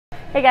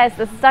Hey guys,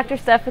 this is Dr.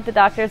 Steph with the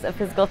Doctors of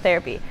Physical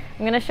Therapy.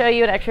 I'm going to show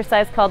you an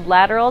exercise called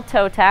lateral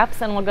toe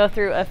taps, and we'll go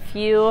through a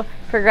few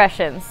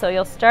progressions. So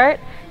you'll start,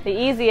 the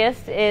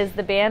easiest is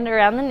the band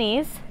around the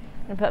knees,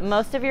 and put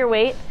most of your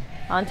weight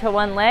onto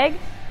one leg,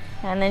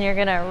 and then you're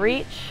going to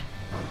reach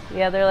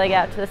the other leg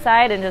out to the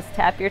side and just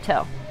tap your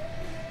toe.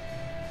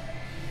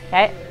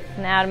 Okay,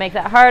 now to make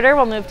that harder,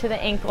 we'll move to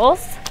the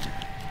ankles.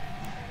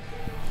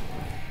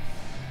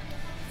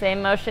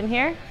 Same motion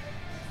here.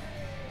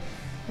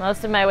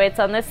 Most of my weight's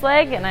on this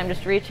leg, and I'm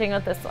just reaching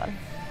with this one.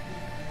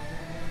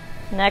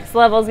 Next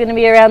level is going to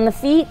be around the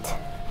feet.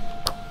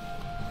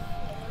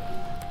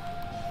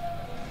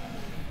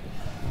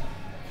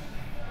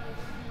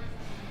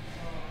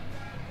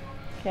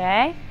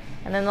 Okay,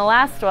 and then the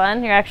last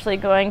one, you're actually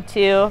going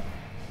to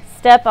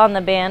step on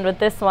the band with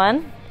this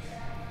one.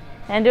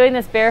 And doing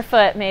this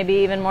barefoot may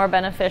be even more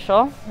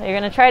beneficial. You're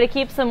going to try to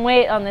keep some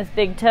weight on this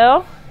big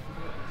toe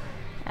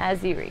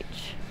as you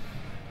reach.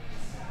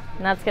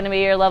 And that's going to be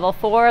your level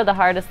 4, the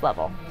hardest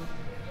level.